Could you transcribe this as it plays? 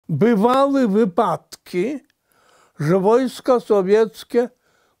Bywały wypadki, że wojska sowieckie,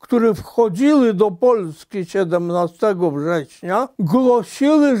 które wchodziły do Polski 17 września,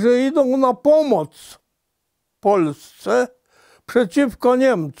 głosiły, że idą na pomoc Polsce przeciwko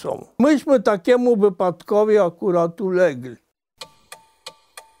Niemcom. Myśmy takiemu wypadkowi akurat ulegli.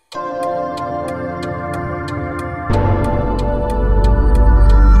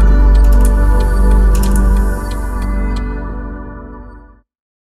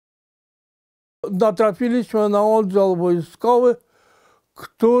 Natrafiliśmy na oddział wojskowy,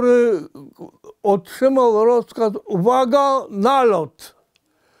 który otrzymał rozkaz: uwaga, nalot!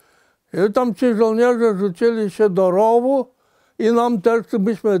 I tam ci żołnierze rzucili się do rowu i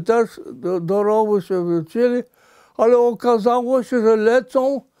myśmy też do rowu się wrócili, ale okazało się, że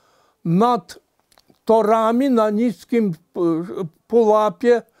lecą nad torami na niskim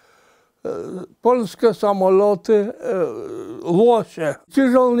pułapie polskie samoloty Łosie.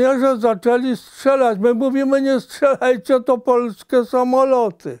 Ci żołnierze zaczęli strzelać. My mówimy: nie strzelajcie, to polskie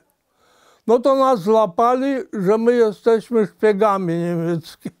samoloty. No to nas złapali, że my jesteśmy szpiegami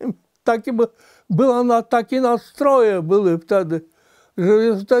niemieckimi. Takie nastroje były wtedy, że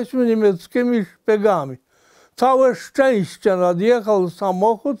jesteśmy niemieckimi szpiegami. Całe szczęście nadjechał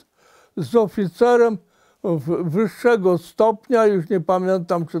samochód z oficerem wyższego stopnia, już nie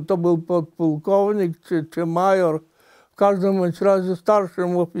pamiętam, czy to był podpułkownik, czy major, w każdym bądź razie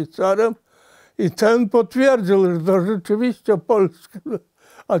starszym oficerem, i ten potwierdził, że to rzeczywiście polskie,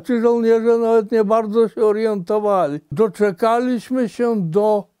 a ci żołnierze nawet nie bardzo się orientowali. Doczekaliśmy się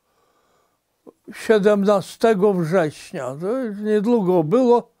do 17 września, to już niedługo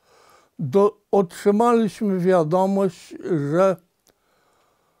było, otrzymaliśmy wiadomość, że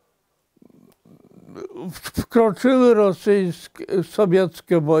wkroczyły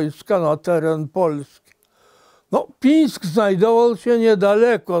sowieckie wojska na teren Polski. No, Pińsk znajdował się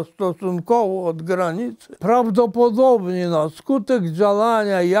niedaleko stosunkowo od granicy. Prawdopodobnie na skutek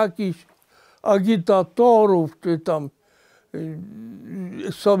działania jakichś agitatorów czy tam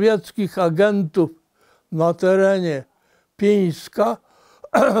sowieckich agentów na terenie Pińska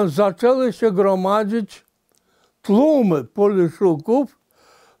zaczęły się gromadzić tłumy poliszuków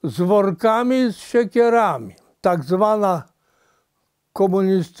z workami, z siekierami. Tak zwana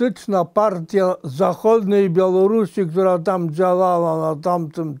Komunistyczna Partia Zachodniej Białorusi, która tam działała na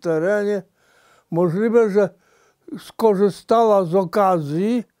tamtym terenie, możliwe, że skorzystała z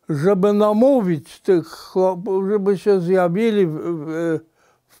okazji, żeby namówić tych chłopów, żeby się zjawili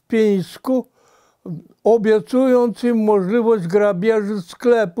w Pińsku, obiecując im możliwość grabieży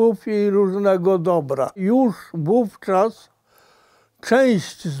sklepów i różnego dobra. Już wówczas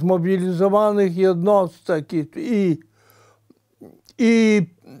część zmobilizowanych jednostek i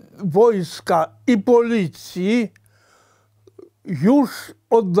wojska, i policji już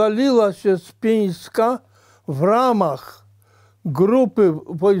oddaliła się z Pińska w ramach grupy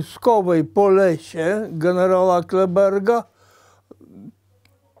wojskowej po lesie generała Kleberga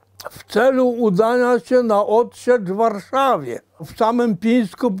w celu udania się na odsiecz w Warszawie. W samym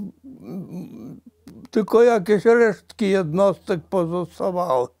Pińsku tylko jakieś resztki jednostek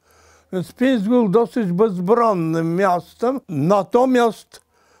pozostawały. Więc Pińsk był dosyć bezbronnym miastem. Natomiast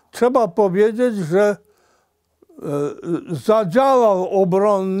trzeba powiedzieć, że zadziałał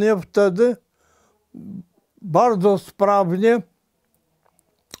obronnie wtedy bardzo sprawnie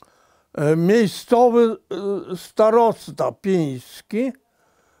miejscowy starosta piński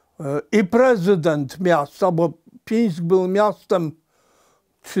i prezydent miasta, bo Pińsk był miastem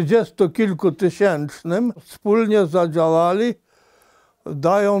 30-kilkutysięcznym. Wspólnie zadziałali,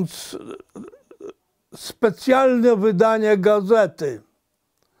 dając specjalne wydanie gazety,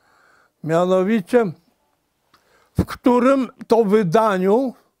 mianowicie w którym to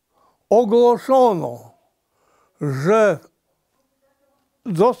wydaniu ogłoszono, że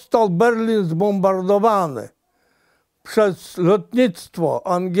został Berlin zbombardowany przez lotnictwo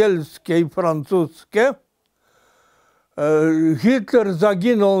angielskie i francuskie. Hitler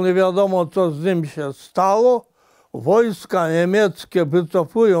zaginął, nie wiadomo co z nim się stało. Wojska niemieckie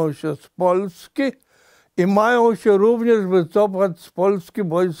wycofują się z Polski i mają się również wycofać z Polski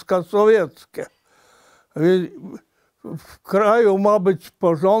wojska sowieckie. W kraju ma być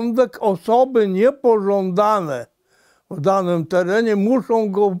porządek, osoby niepożądane w danym terenie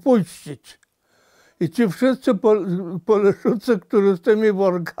muszą go opuścić. I ci wszyscy poleszucy, którzy z tymi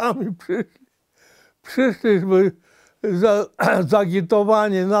workami przyszli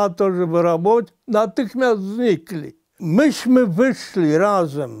zagitowani na to, żeby robić, natychmiast znikli. Myśmy wyszli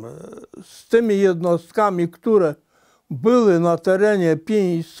razem z tymi jednostkami, które były na terenie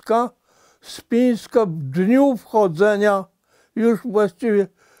Pińska, z Pińska w dniu wchodzenia już właściwie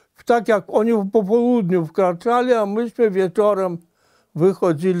tak jak oni po południu wkraczali, a myśmy wieczorem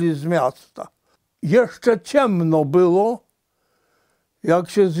wychodzili z miasta. Jeszcze ciemno było, jak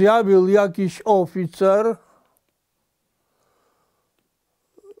się zjawił jakiś oficer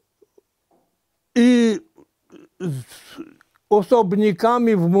i z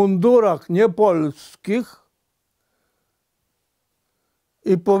osobnikami w mundurach niepolskich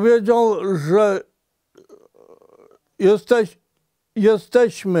i powiedział, że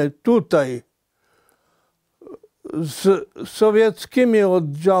jesteśmy tutaj z sowieckimi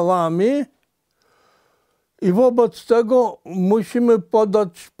oddziałami i wobec tego musimy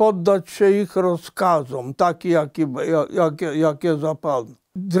poddać się ich rozkazom, takie jakie zapadną.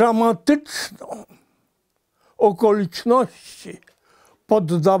 Dramatyczną okoliczności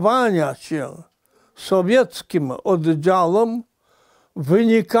poddawania się sowieckim oddziałom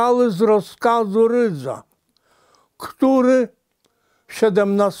wynikały z rozkazu Rydza, który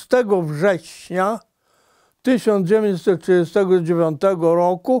 17 września 1939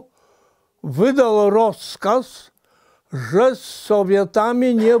 roku wydał rozkaz, że z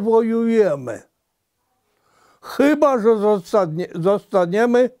Sowietami nie wojujemy, chyba że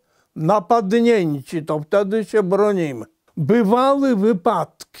zostaniemy napadnięci, to wtedy się bronimy. Bywały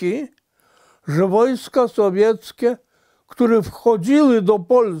wypadki, że wojska sowieckie, które wchodziły do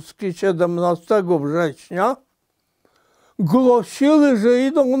Polski 17 września, głosiły, że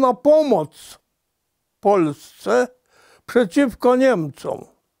idą na pomoc Polsce przeciwko Niemcom.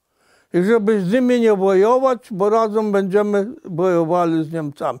 I żeby z nimi nie wojować, bo razem będziemy wojowali z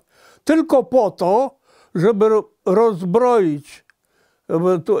Niemcami. Tylko po to, żeby rozbroić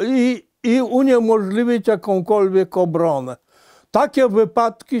i uniemożliwić jakąkolwiek obronę. Takie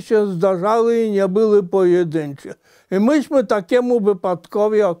wypadki się zdarzały i nie były pojedyncze. I myśmy takiemu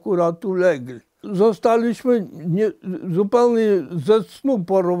wypadkowi akurat ulegli. Zostaliśmy zupełnie ze snu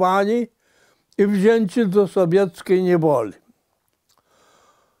porwani i wzięci do sowieckiej niewoli.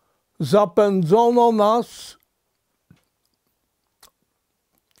 Zapędzono nas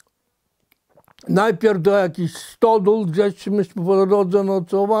najpierw do jakichś stodół, gdzieśmy po drodze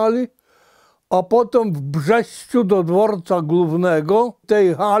nocowali, a potem w Brześciu do dworca głównego,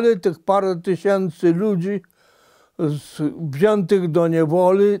 tej hali, tych parę tysięcy ludzi wziętych do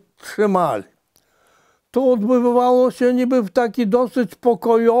niewoli trzymali. To odbywało się niby w takiej dosyć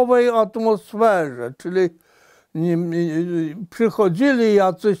pokojowej atmosferze, czyli przychodzili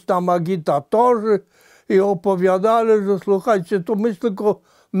jacyś tam agitatorzy i opowiadali, że słuchajcie, to my tylko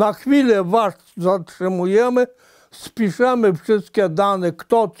na chwilę was zatrzymujemy, spiszemy wszystkie dane,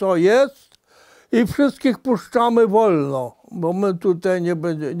 kto co jest i wszystkich puszczamy wolno, bo my tutaj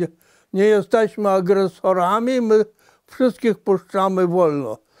nie jesteśmy agresorami, my wszystkich puszczamy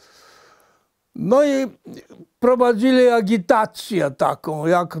wolno. No i prowadzili agitację taką,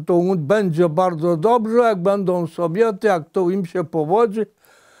 jak to będzie bardzo dobrze, jak będą Sowiety, jak to im się powodzi.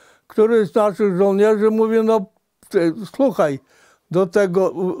 Któryś z naszych żołnierzy mówi, no słuchaj, do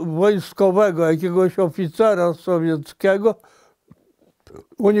tego wojskowego, jakiegoś oficera sowieckiego,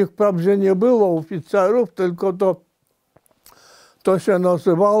 u nich wprawdzie nie było oficerów, tylko to się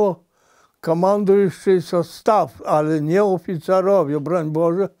nazywało komandujący sostaw, ale nie oficerowie, broń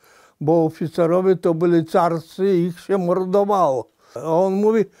Boże, bo oficerowie to byli carscy i ich się mordowało. A on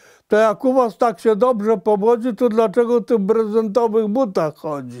mówi, to jak u was tak się dobrze powodzi, to dlaczego ty w prezentowych butach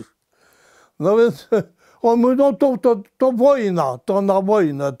chodzisz? No więc on mówi, no to wojna, to na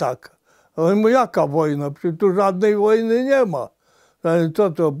wojnę tak. A on mówi, jaka wojna? Przecież tu żadnej wojny nie ma. Co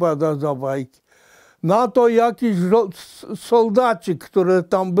to opowiada za bajki? Na to jakiś soldacik, który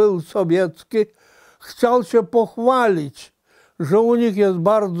tam był sowiecki, chciał się pochwalić, że u nich jest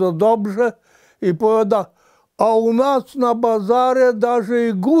bardzo dobrze i powiada, a u nas na bazarze даже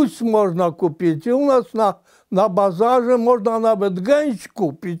i guś można kupić. I u nas na bazarze można nawet gęś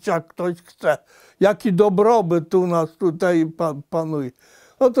kupić, jak ktoś chce. Jaki dobrobyt u nas tutaj panuje.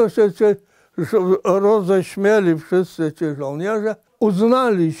 No to się roześmieli wszyscy ci żołnierze.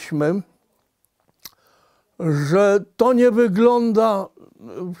 Uznaliśmy, że to nie wygląda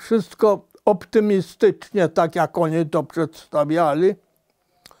wszystko optymistycznie, tak jak oni to przedstawiali.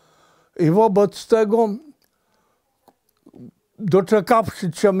 I wobec tego,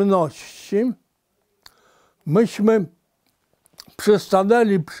 doczekawszy ciemności, myśmy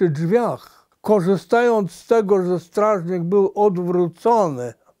przystanęli przy drzwiach, korzystając z tego, że strażnik był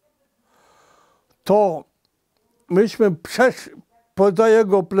odwrócony, to myśmy poza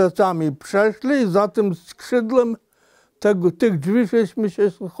jego plecami przeszli i za tym skrzydłem tych drzwi żeśmy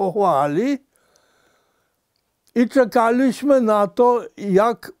się schowali i czekaliśmy na to,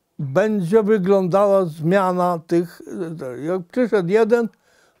 jak będzie wyglądała zmiana tych. Jak przyszedł jeden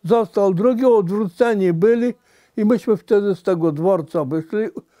został drugi, odwróceni byli i myśmy wtedy z tego dworca wyszli,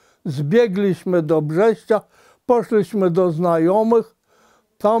 zbiegliśmy do Brześcia, poszliśmy do znajomych,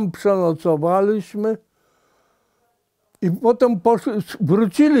 tam przenocowaliśmy i potem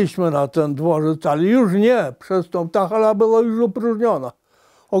wróciliśmy na ten dworzec, ale już nie, przez tą, ta hala była już opróżniona.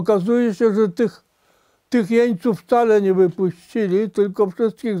 Okazuje się, że tych jeńców wcale nie wypuścili, tylko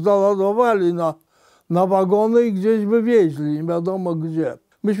wszystkich załadowali na wagony i gdzieś wywieźli, nie wiadomo gdzie.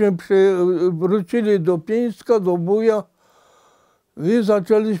 Myśmy wrócili do Pińska, do wuja i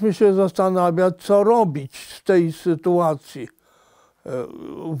zaczęliśmy się zastanawiać, co robić w tej sytuacji.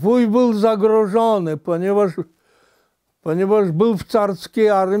 Wuj był zagrożony, ponieważ był w carskiej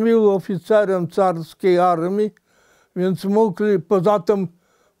armii, był oficerem carskiej armii, więc poza tym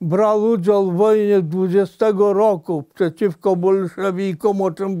brał udział w wojnie 20 roku przeciwko bolszewikom,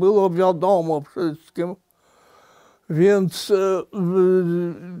 o czym było wiadomo wszystkim. Więc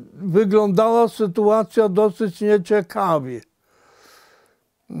wyglądała sytuacja dosyć nieciekawie.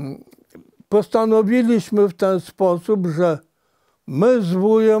 Postanowiliśmy w ten sposób, że my z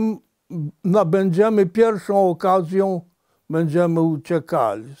wujem będziemy pierwszą okazją, będziemy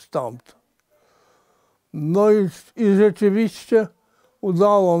uciekali stamtąd. No i rzeczywiście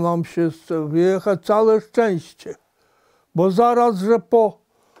udało nam się wyjechać, całe szczęście, bo zaraz, że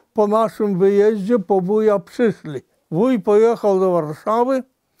po naszym wyjeździe po wuja przyszli. Wuj pojechał do Warszawy,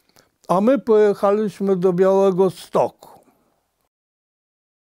 a my pojechaliśmy do Białegostoku.